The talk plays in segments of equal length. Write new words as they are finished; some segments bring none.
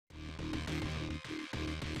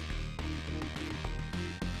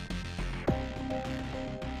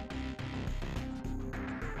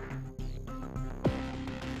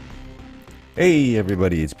Hey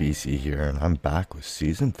everybody, it's BC here, and I'm back with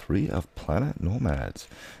Season 3 of Planet Nomads.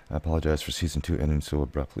 I apologize for Season 2 ending so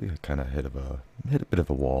abruptly. I kind of hit a bit of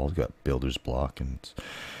a wall, got builder's block, and it's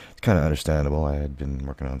kind of understandable. I had been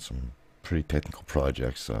working on some pretty technical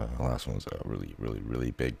projects. The last one was a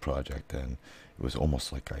really big project, and it was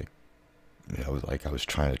almost like I was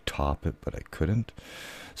trying to top it, but I couldn't.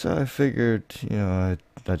 So I figured, I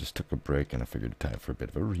just took a break, and I figured time for a bit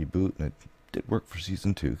of a reboot, and it did work for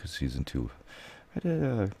Season 2, because Season 2 I did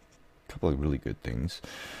a couple of really good things.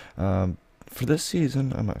 For this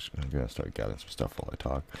season, I'm actually going to start gathering some stuff while I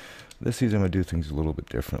talk. This season, I'm going to do things a little bit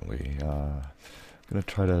differently. I'm going to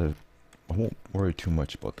try to. I won't worry too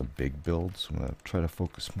much about the big builds. I'm going to try to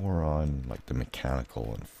focus more on like the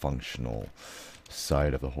mechanical and functional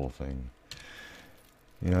side of the whole thing.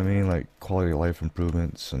 You know what I mean? Like quality of life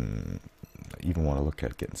improvements, and I even want to look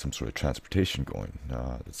at getting some sort of transportation going.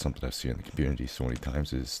 That's something I've seen in the community so many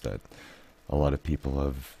times, is that a lot of people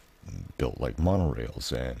have built like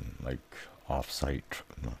monorails and like off-site,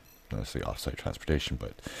 not necessarily off-site transportation,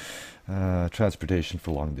 but transportation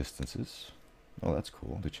for long distances. Oh, that's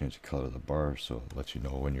cool. They changed the color of the bar so it lets you know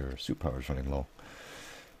when your suit power is running low.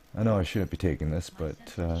 I know I shouldn't be taking this, but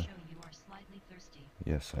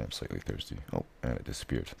yes, I am slightly thirsty. Oh, and it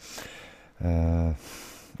disappeared. And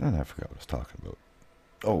I forgot what I was talking about.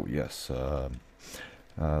 Oh, yes.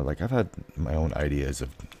 Like I've had my own ideas of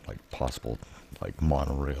like possible like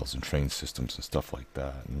monorails and train systems and stuff like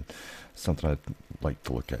that, and something I'd like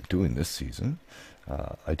to look at doing this season.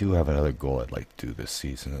 I do have another goal I'd like to do this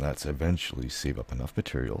season, and that's eventually save up enough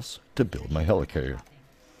materials to build my helicarrier.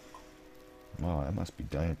 Wow, I must be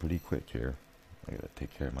dying pretty quick here. I gotta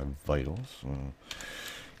take care of my vitals.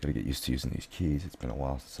 Gotta get used to using these keys. It's been a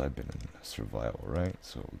while since I've been in survival, right?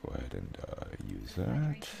 So we'll go ahead and use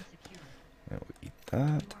that. And we'll eat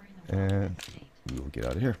that. And we'll get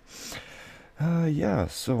out of here. Yeah,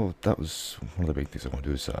 so that was one of the big things I want to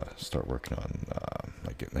do, is start working on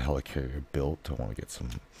like getting the helicarrier built. I want to get some,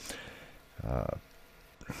 uh,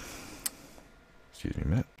 excuse me a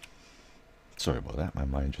minute. Sorry about that. My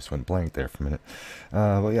mind just went blank there for a minute.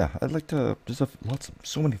 But yeah, I'd like to. There's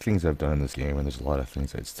so many things I've done in this game, and there's a lot of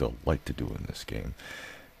things I'd still like to do in this game.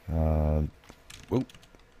 Uh, oh,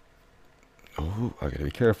 oh, I gotta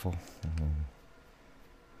be careful. I'm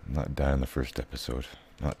not dying the first episode.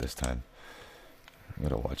 Not this time. I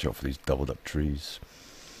gotta watch out for these doubled up trees.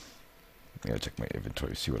 I gotta check my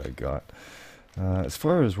inventory, see what I got. As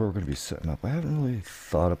far as where we're gonna be setting up, I haven't really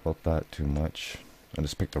thought about that too much. I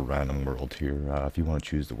just picked a random world here. If you want to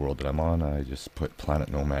choose the world that I'm on, I just put Planet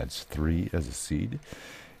Nomads 3 as a seed.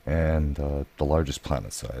 And the largest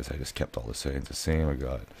planet size, I just kept all the settings the same. I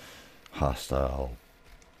got hostile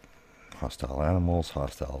animals,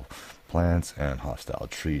 hostile plants, and hostile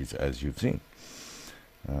trees, as you've seen.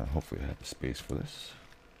 Hopefully I have the space for this.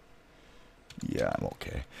 Yeah, I'm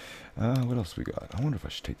okay. What else we got? I wonder if I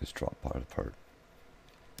should take this drop pod apart.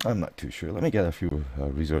 I'm not too sure. Let me get a few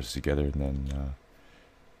resources together, and then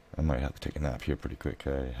I might have to take a nap here pretty quick.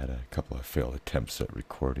 I had a couple of failed attempts at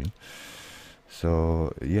recording.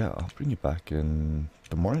 So, yeah, I'll bring you back in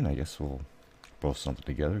the morning. I guess we'll roast something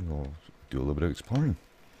together and we'll do a little bit of exploring.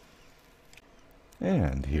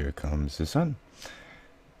 And here comes the sun.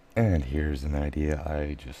 And here's an idea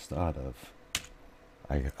I just thought of.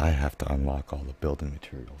 I have to unlock all the building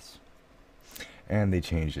materials. And they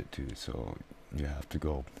changed it too, so you have to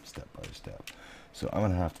go step by step. So I'm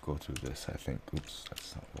going to have to go through this, I think. Oops,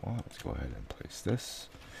 that's not what I want. Let's go ahead and place this.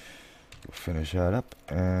 We'll finish that up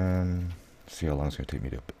and see how long it's going to take me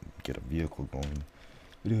to get a vehicle going.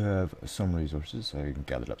 We do have some resources. I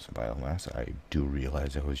gathered up some biomass. I do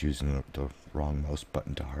realize I was using the wrong mouse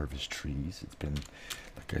button to harvest trees. It's been,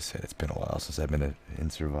 like I said, it's been a while since I've been in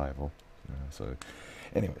survival. So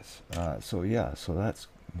anyways, so yeah, so that's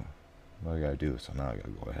what I gotta do. So now I gotta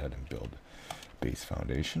go ahead and build a base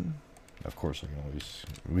foundation. Of course, I can always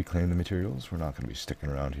reclaim the materials. We're not gonna be sticking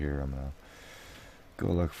around here. I'm gonna go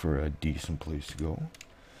look for a decent place to go.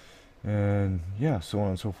 And yeah, so on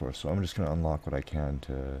and so forth. So I'm just gonna unlock what I can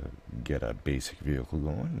to get a basic vehicle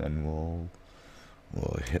going, then we'll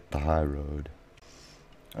hit the high road.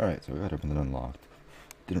 Alright, so I got everything unlocked.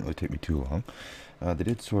 Didn't really take me too long. They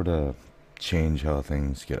did sort of change how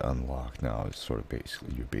things get unlocked now. It's sort of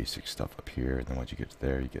basically your basic stuff up here, and then once you get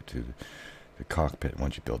there, you get to the cockpit.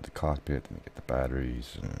 Once you build the cockpit, then you get the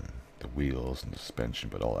batteries and the wheels and the suspension,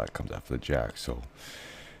 but all that comes after the jack. So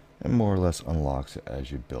it more or less unlocks it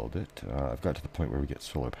as you build it. I've got to the point where we get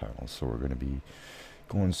solar panels, so we're going to be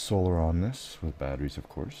going solar on this with batteries, of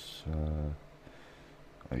course.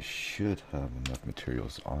 I should have enough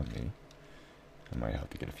materials on me. I might have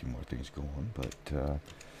to get a few more things going, but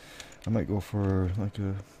I might go for like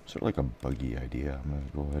a sort of like a buggy idea. I'm gonna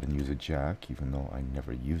go ahead and use a jack, even though I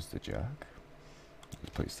never used the jack.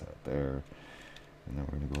 Just place that there, and then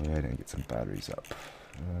we're gonna go ahead and get some batteries up.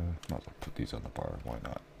 Might as well put these on the bar. Why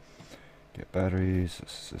not? Get batteries,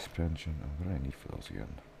 suspension. Oh, what do I need for those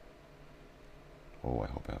again? Oh, I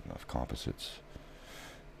hope I have enough composites.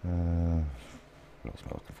 What else am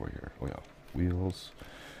I looking for here? Oh yeah, wheels,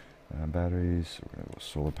 batteries. We're gonna go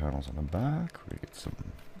solar panels on the back. We're gonna get some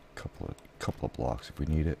couple of blocks if we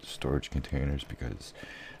need it. Storage containers because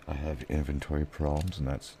I have inventory problems, and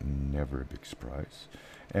that's never a big surprise.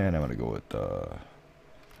 And I'm gonna go with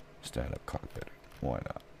stand-up cockpit. Why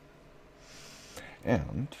not?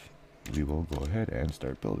 And we will go ahead and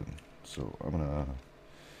start building. So I'm gonna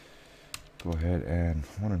go ahead and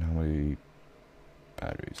wonder how many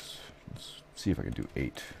batteries. Let's see if I can do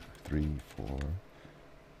 8. 3, 4,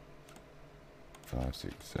 5,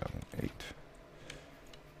 6, 7, 8.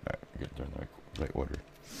 Alright, we're getting in the right order.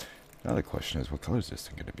 Now the question is, what color is this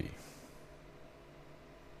thing going to be?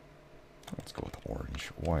 Let's go with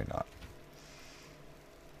orange. Why not?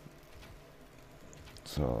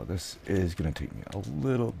 So this is going to take me a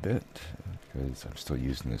little bit because I'm still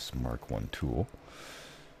using this Mark 1 tool.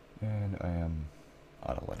 And I am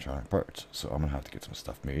out of electronic parts, so I'm going to have to get some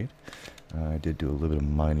stuff made. I did do a little bit of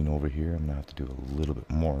mining over here. I'm going to have to do a little bit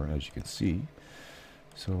more, as you can see.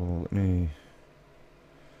 So let me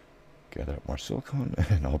gather up more silicone,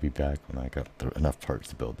 and I'll be back when I got enough parts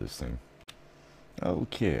to build this thing.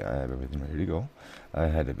 Okay, I have everything ready to go. I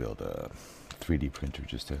had to build a 3D printer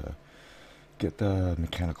just to get the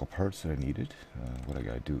mechanical parts that I needed. What I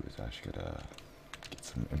gotta do is I actually gotta get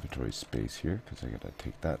some inventory space here, because I gotta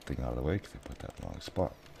take that thing out of the way because I put that in the wrong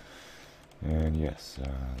spot. And yes,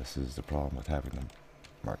 this is the problem with having the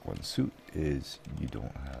Mark 1 suit, is you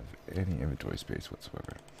don't have any inventory space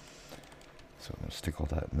whatsoever. So I'm going to stick all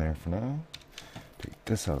that in there for now. Take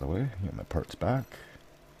this out of the way, get my parts back.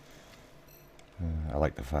 I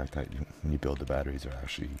like the fact that when you build, the batteries are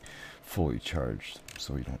actually fully charged,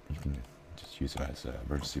 so you can just use it as an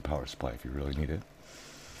emergency power supply if you really need it.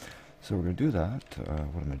 So we're going to do that. What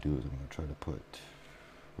I'm going to do is I'm going to try to put,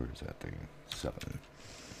 where is that thing? 7. I'm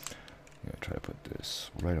going to try to put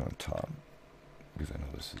this right on top, because I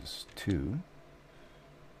know this is 2.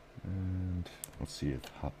 And let's see if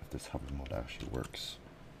this hover mode actually works.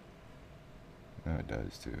 It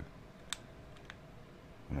does too.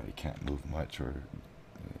 You know, you can't move much or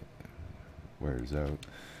wears out.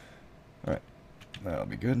 Alright, that'll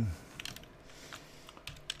be good.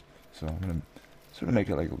 So I'm going to sort of make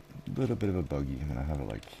it like a little bit of a buggy. I'm going to have it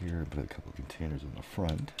like here and put a couple of containers in the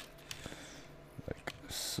front. Like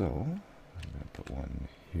so. I'm going to put one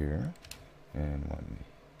here and one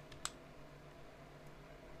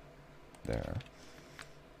there.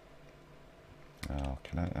 Now,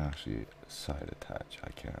 can I actually side attach?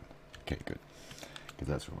 I can. Okay, good. Because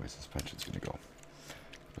that's where my suspension's going to go.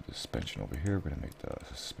 Put the suspension over here. We're going to make the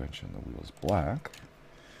suspension, the wheels black.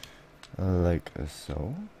 Like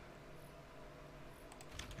so.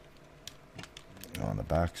 On the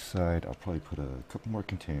back side, I'll probably put a couple more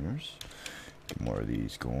containers. Get more of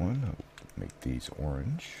these going. I'll make these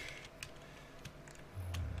orange.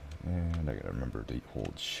 And I gotta remember to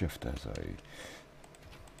hold shift as I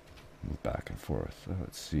move back and forth.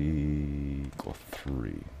 Let's see, go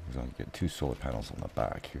 3. Because I'll get 2 solar panels on the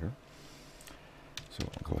back here. So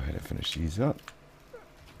I'll go ahead and finish these up.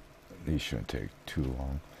 These shouldn't take too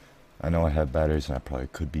long. I know I have batteries and I probably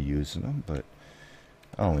could be using them, but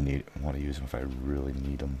I only want to use them if I really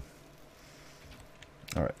need them.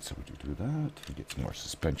 Alright, so we'll do that. We get some more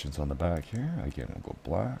suspensions on the back here. Again, we'll go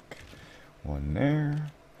black. One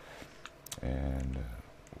there. And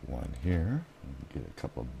one here. Get a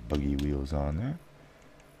couple of buggy wheels on there.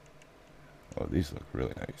 Oh, these look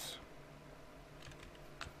really nice.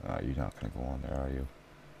 You're not going to go on there, are you?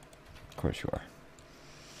 Of course you are.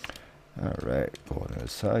 Alright, go on the other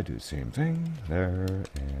side, do the same thing. There,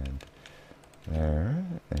 and there,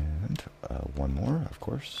 and one more, of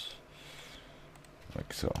course.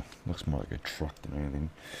 Like so. Looks more like a truck than anything.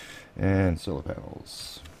 And solar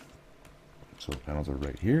panels. Solar panels are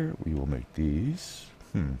right here. We will make these.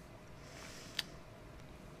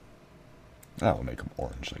 That will make them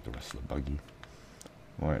orange like the rest of the buggy.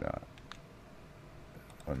 Why not?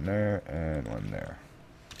 One there and one there.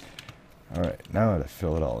 Alright, now I have to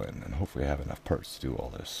fill it all in, and hopefully I have enough parts to do all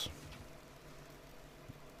this.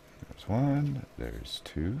 There's 1, there's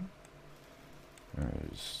 2,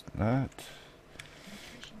 there's that.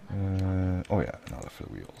 Oh yeah, now for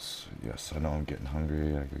the wheels. Yes, I know I'm getting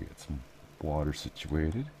hungry. I gotta get some water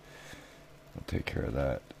situated. I'll take care of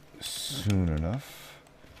that soon enough.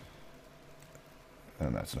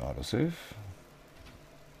 And that's an autosave.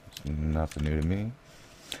 It's nothing new to me.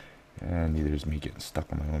 And neither is me getting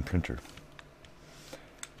stuck on my own printer.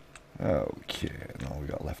 Okay, and all we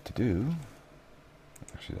got left to do...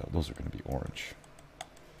 Actually, those are going to be orange.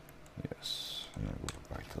 Yes. I'm going to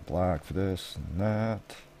go back to the black for this and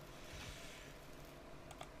that.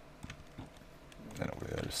 Then over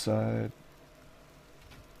the other side.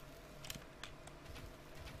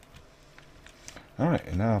 Alright,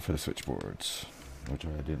 and now for the switchboards, which I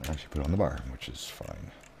didn't actually put on the bar, which is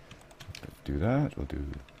fine. Do that. We'll do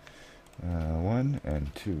 1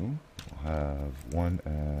 and 2. We'll have 1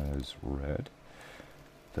 as red.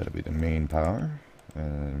 That'll be the main power.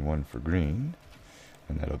 And 1 for green.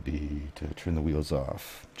 And that'll be to turn the wheels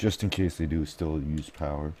off. Just in case they do still use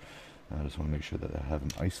power. I just want to make sure that I have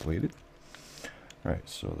them isolated. Alright,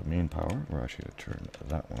 so the main power, we're actually going to turn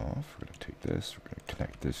that one off. We're going to take this, we're going to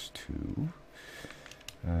connect this to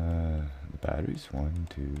the batteries. 1,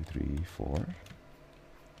 2, 3, 4.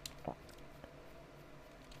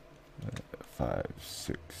 5,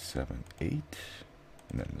 6, 7, 8.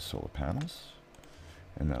 And then the solar panels.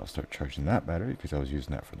 And that'll start charging that battery because I was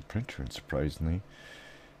using that for the printer. And surprisingly,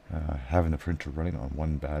 having the printer running on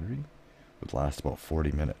one battery would last about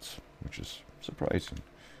 40 minutes, which is surprising.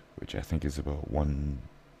 Which I think is about 1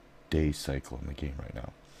 day cycle in the game right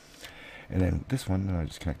now. And then this one, I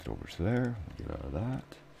just connect it over to there. We'll get out of that.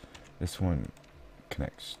 This one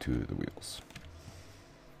connects to the wheels.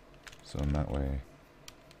 So in that way,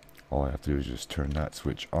 all I have to do is just turn that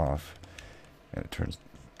switch off, and it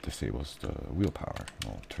disables the wheel power.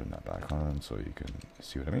 I'll turn that back on so you can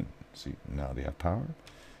see what I mean. See, now they have power.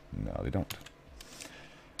 Now they don't.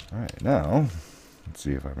 Alright, now, let's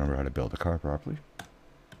see if I remember how to build a car properly.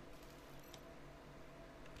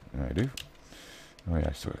 And I do. Oh yeah,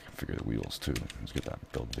 I still gotta configure the wheels too. Let's get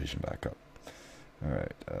that build vision back up.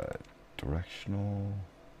 Alright, directional.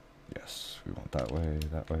 Yes, we want that way,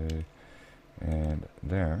 and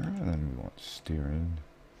there. And then we want steering.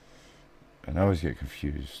 And I always get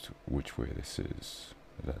confused which way this is.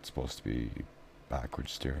 Is that supposed to be backward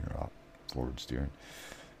steering or forward steering?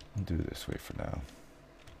 I'll do it this way for now.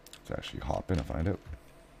 Let's actually hop in and find out.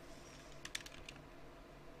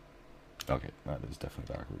 Okay, that is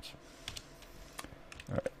definitely backwards.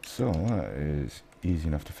 Alright, so that is easy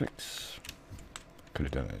enough to fix. Could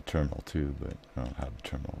have done it in a terminal too, but I don't have a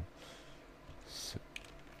terminal.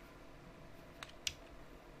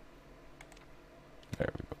 There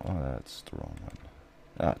we go. Oh, that's the wrong one.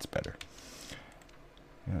 That's better.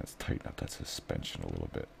 Yeah, let's tighten up that suspension a little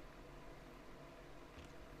bit.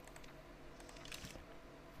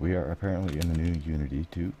 We are apparently in the new Unity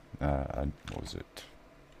too. What was it?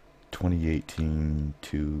 2018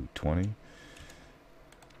 to 20.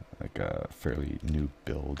 Like a fairly new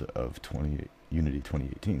build of Unity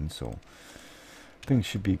 2018, so things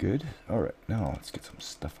should be good. Alright, now let's get some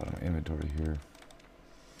stuff out of my inventory here.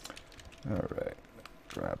 Alright,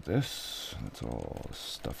 grab this. That's all the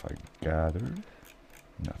stuff I gathered.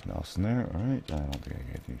 Nothing else in there. Alright, I don't think I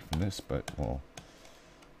get anything from this, but we'll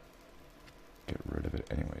get rid of it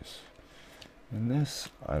anyways. And this,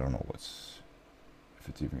 I don't know if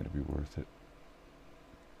it's even going to be worth it.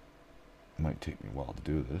 It might take me a while to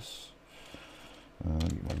do this.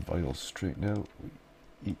 Get my vitals straightened out. We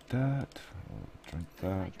eat that. We'll drink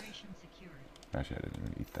that. Actually, I didn't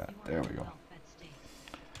even eat that. There we go.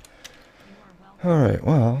 Alright,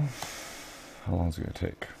 well, how long is it going to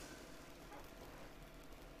take?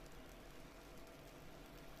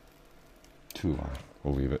 Too long.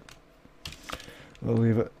 We'll leave it. We'll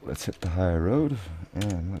leave it. Let's hit the high road,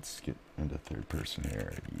 and let's get into third person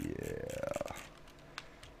here. Yeah.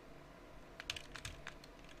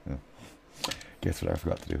 Guess what I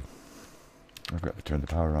forgot to do? I forgot to turn the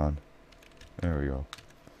power on. There we go.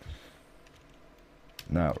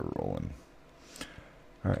 Now we're rolling.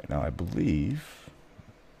 Alright, now I believe...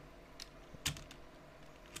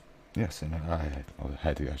 Yes, and I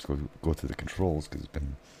had to actually go through the controls, because it's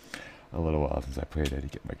been a little while since I played. I had to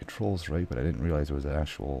get my controls right, but I didn't realize there was an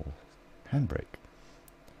actual handbrake.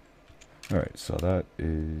 Alright, so that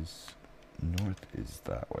is... North is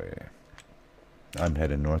that way. I'm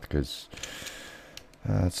heading north because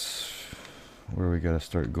that's where we gotta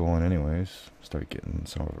start going anyways. Start getting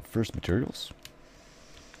some of our first materials.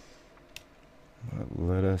 But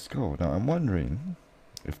let us go. Now I'm wondering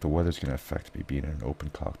if the weather's gonna affect me being in an open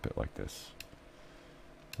cockpit like this.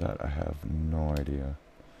 That I have no idea.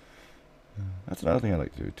 That's another thing I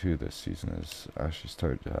like to do too this season is actually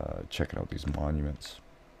start checking out these monuments.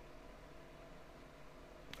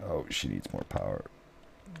 Oh, she needs more power.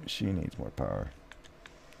 She needs more power.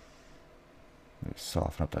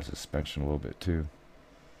 Soften up that suspension a little bit too.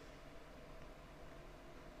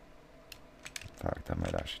 fact, I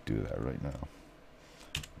might actually do that right now.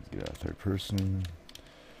 Let's get out third person.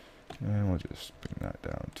 And we'll just bring that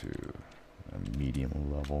down to a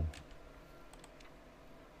medium level.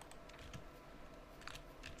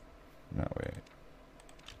 That way, I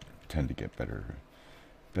tend to get better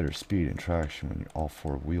speed and traction when all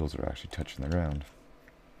four wheels are actually touching the ground.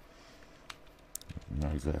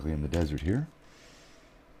 Not exactly in the desert here.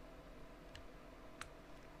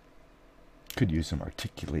 Could use some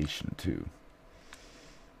articulation too.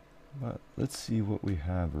 But let's see what we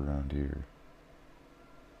have around here.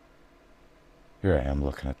 Here I am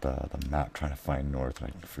looking at the map trying to find north,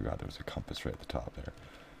 and I forgot there was a compass right at the top there.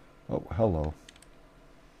 Oh, hello.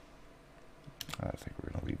 I think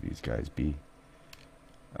we're going to leave these guys be.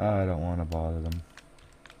 I don't want to bother them.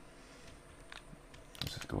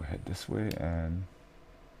 Let's just go ahead this way, and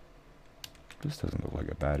this doesn't look like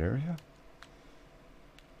a bad area.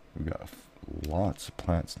 We've got lots of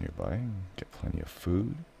plants nearby, get plenty of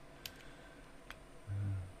food.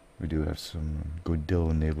 We do have some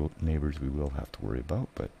Godilla neighbors we will have to worry about,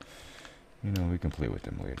 but you know, we can play with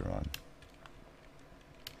them later on.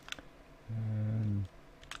 And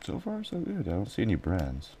so far so good. I don't see any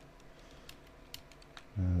brands.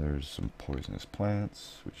 There's some poisonous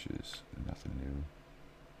plants, which is nothing new.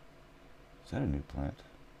 Is that a new plant?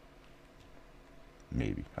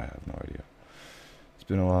 Maybe. I have no idea. It's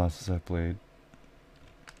been a while since I played.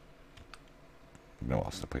 No,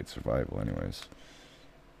 while since I played survival anyways.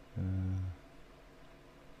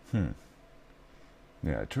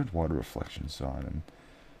 Yeah, I turned water reflections on,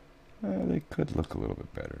 and they could look a little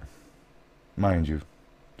bit better. Mind you,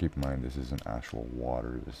 keep in mind this isn't actual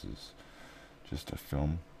water, this is just a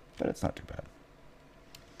film, but it's not too bad.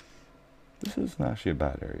 This isn't actually a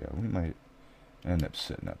bad area. We might end up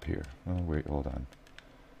sitting up here. Oh wait, hold on.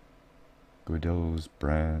 Godillos,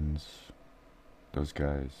 brands, those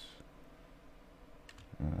guys.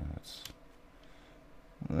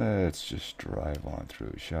 Let's just drive on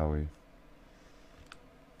through, shall we?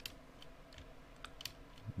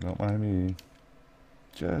 Don't mind me.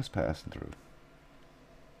 Just passing through.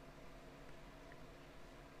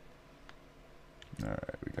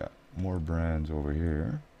 Alright, we got more brands over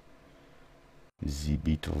here. Z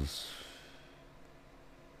Beetles.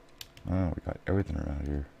 Oh, we got everything around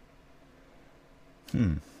here.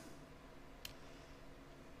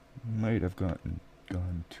 Might have gone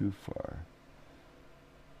too far.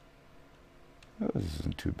 Oh, this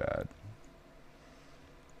isn't too bad.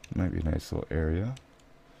 Might be a nice little area.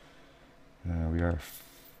 We are...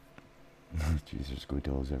 Jeez, there's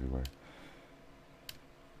Godillas everywhere.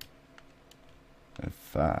 In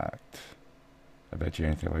fact, I bet you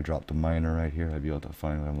anything if I dropped a miner right here, I'd be able to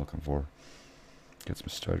find what I'm looking for. Get some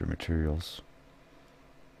starter materials.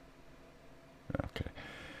 Okay.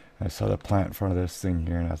 I saw the plant in front of this thing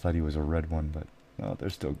here, and I thought he was a red one, but no, they're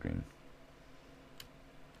still green.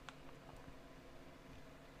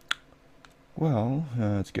 Well,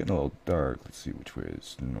 it's getting a little dark. Let's see which way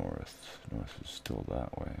is north. North is still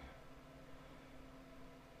that way.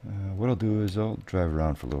 What I'll do is I'll drive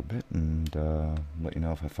around for a little bit and let you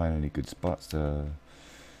know if I find any good spots to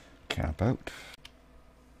camp out.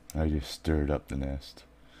 I just stirred up the nest.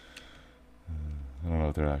 I don't know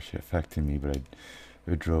if they're actually affecting me, but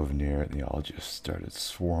I drove near it and they all just started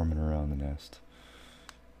swarming around the nest.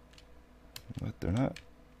 But they're not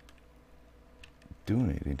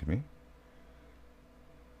doing anything to me.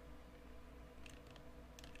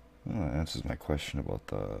 Well, that answers my question about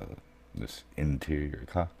this interior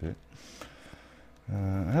cockpit.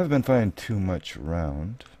 I haven't been finding too much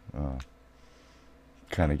around.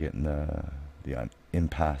 Kind of getting the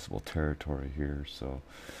impassable territory here, so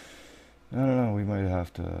I don't know. We might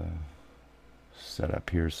have to set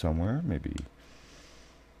up here somewhere. Maybe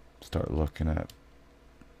start looking at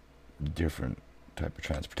different type of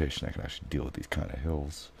transportation that can actually deal with these kind of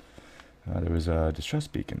hills. There was a distress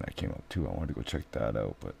beacon that came up too. I wanted to go check that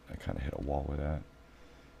out, but I kind of hit a wall with that.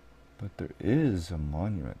 But there is a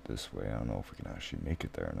monument this way. I don't know if we can actually make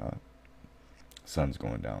it there or not. Sun's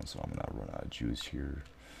going down, so I'm going to run out of juice here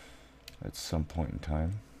at some point in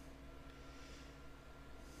time.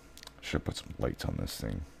 Should put some lights on this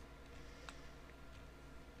thing.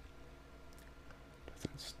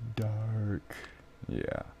 It's dark.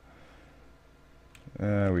 Yeah.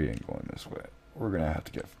 We ain't going this way. We're going to have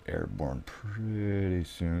to get airborne pretty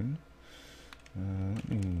soon.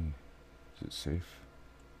 Is it safe?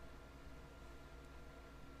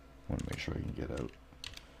 I want to make sure I can get out.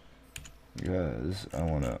 Because I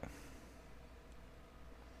want to...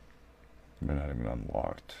 They're not even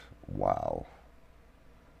unlocked. Wow.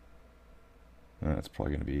 That's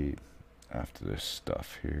probably going to be after this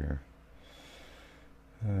stuff here.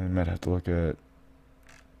 I might have to look at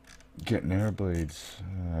Getting air blades.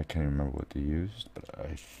 I can't even remember what they used, but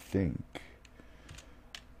I think...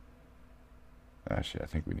 Actually, I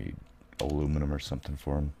think we need aluminum or something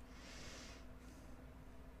for them.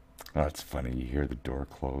 Oh, it's funny, you hear the door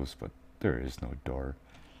close, but there is no door.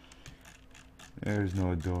 There's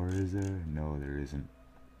no door, is there? No, there isn't.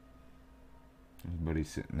 Everybody's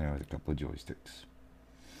sitting there with a couple of joysticks.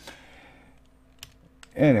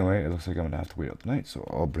 Anyway, it looks like I'm going to have to wait out the night, so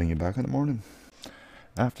I'll bring you back in the morning.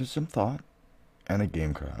 After some thought and a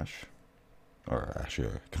game crash, or actually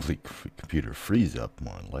a complete computer freeze up,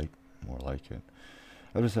 more like it,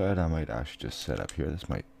 I decided I might actually just set up here. This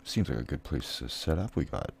seems like a good place to set up. We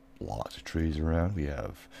got lots of trees around. We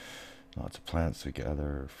have lots of plants to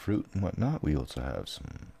gather fruit and whatnot. We also have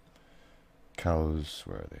some cows.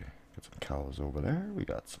 Where are they? Got some cows over there. We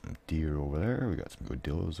got some deer over there. We got some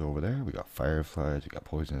godillos over there. We got fireflies. We got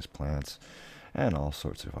poisonous plants and all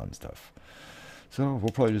sorts of fun stuff. So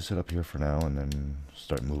we'll probably just sit up here for now and then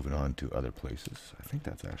start moving on to other places. I think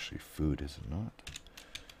that's actually food, is it not?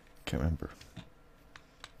 Can't remember.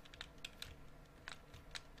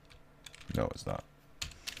 No, it's not.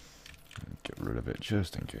 Get rid of it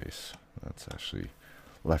just in case. Let's actually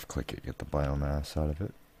left click it, get the biomass out of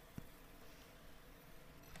it.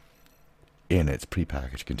 In its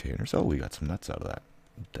prepackaged containers. Oh, we got some nuts out of that.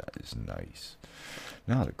 That is nice.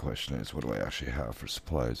 Now the question is, what do I actually have for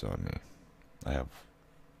supplies on me? I have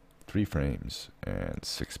 3 frames and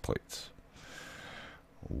 6 plates.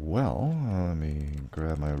 Well, let me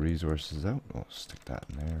grab my resources out. I'll stick that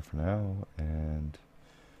in there for now, and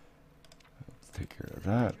let's take care of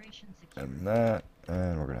that,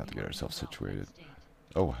 and we're gonna have to get ourselves situated.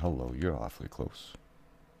 Oh, hello, you're awfully close.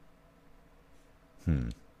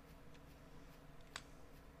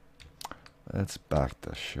 Let's back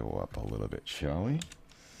the show up a little bit, shall we?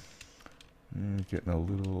 Getting a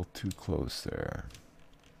little too close there.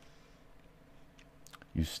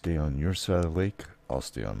 You stay on your side of the lake, I'll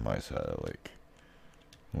stay on my side of the lake.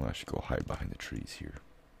 We'll actually go hide behind the trees here.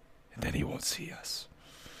 And then he won't see us.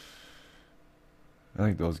 I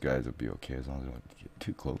think those guys will be okay as long as they don't get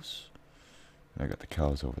too close. And I got the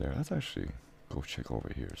cows over there. Let's actually go check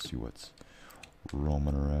over here, see what's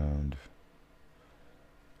roaming around.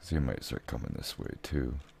 They might start coming this way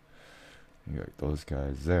too. You got those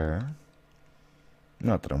guys there.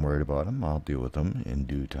 Not that I'm worried about them. I'll deal with them in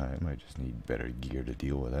due time. I just need better gear to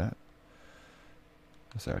deal with that.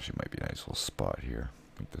 This actually might be a nice little spot here.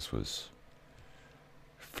 I think this was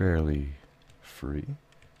fairly free,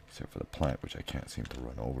 except for the plant, which I can't seem to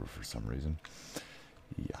run over for some reason.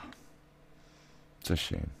 Yeah. It's a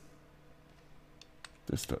shame.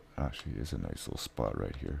 This actually is a nice little spot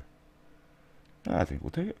right here. I think we'll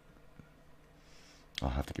take it. I'll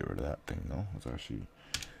have to get rid of that thing though. Let's actually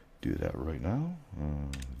do that right now.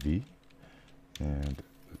 V. And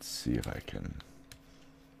let's see if I can...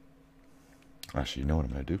 Actually, you know what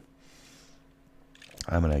I'm going to do?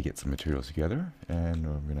 I'm going to get some materials together, and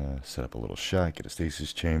we're going to set up a little shack, get a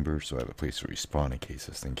stasis chamber, so I have a place to respawn in case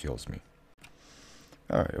this thing kills me.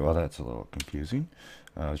 Alright, well that's a little confusing.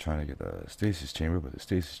 I was trying to get the stasis chamber, but the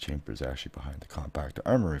stasis chamber is actually behind the compactor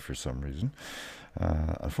armory for some reason.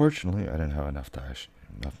 Unfortunately, I didn't have enough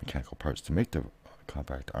mechanical parts to make the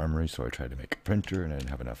compact armory, so I tried to make a printer, and I didn't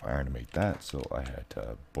have enough iron to make that, so I had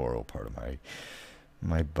to borrow part of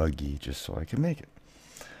my buggy just so I could make it.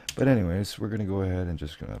 But anyways, we're going to go ahead and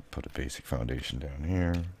just going to put a basic foundation down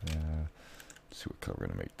here. Let's see what color we're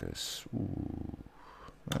going to make this. Ooh,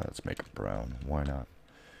 let's make it brown. Why not?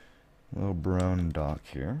 A little brown dock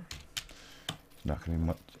here. It's not going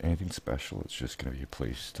to be anything special. It's just going to be a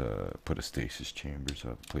place to put a stasis chamber, so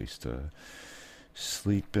I have a place to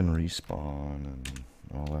sleep and respawn and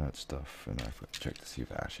all that stuff. And I have to check to see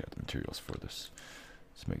if I actually have the materials for this.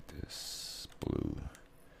 Let's make this blue.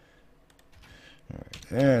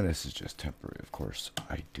 Alright, and this is just temporary, of course.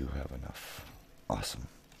 I do have enough. Awesome.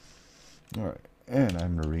 Alright, and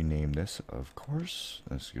I'm going to rename this, of course.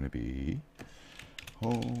 This is going to be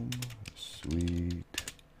Home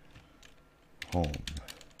Sweet Home.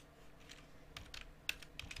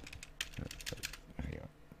 There you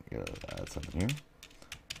go. Gotta add something here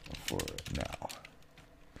for now.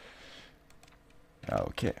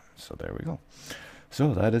 Okay, so there we go.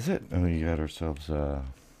 So that is it. And we got ourselves a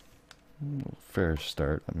fair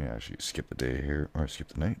start. Let me actually skip a day here, or skip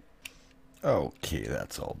the night. Okay,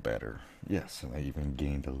 that's all better. Yes, and I even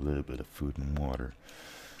gained a little bit of food and water.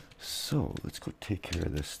 So let's go take care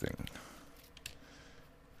of this thing.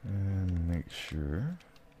 And make sure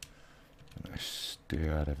I stay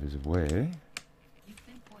out of his way. You've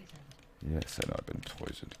been poisoned. Yes, I know I've been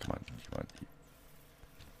poisoned. Come on, come on.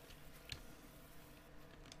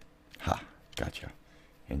 Ha, gotcha.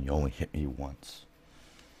 and you only hit me once.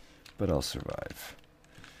 But I'll survive.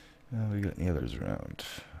 We got any others around?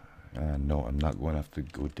 No, I'm not going after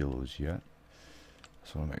godillos yet.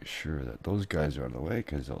 So I'll make sure that those guys are out of the way,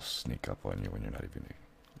 because they'll sneak up on you when you're not even,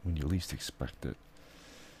 when you least expect it.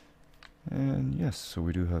 And yes, so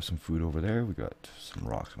we do have some food over there. We got some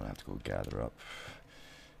rocks I'm gonna have to go gather up.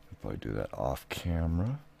 I'll probably do that off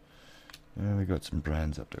camera. And we got some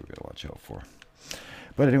brands up there we gotta watch out for.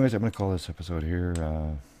 But anyways, I'm gonna call this episode here. It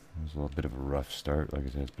was a little bit of a rough start. Like I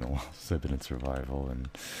said, it's been a while since I've been in survival, and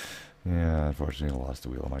yeah, unfortunately I lost the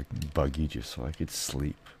wheel of my buggy just so I could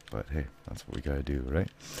sleep. But hey, that's what we gotta do, right?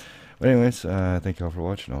 But anyways, thank you all for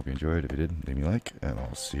watching. I hope you enjoyed. If you did, leave me a like, and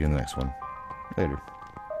I'll see you in the next one. Later.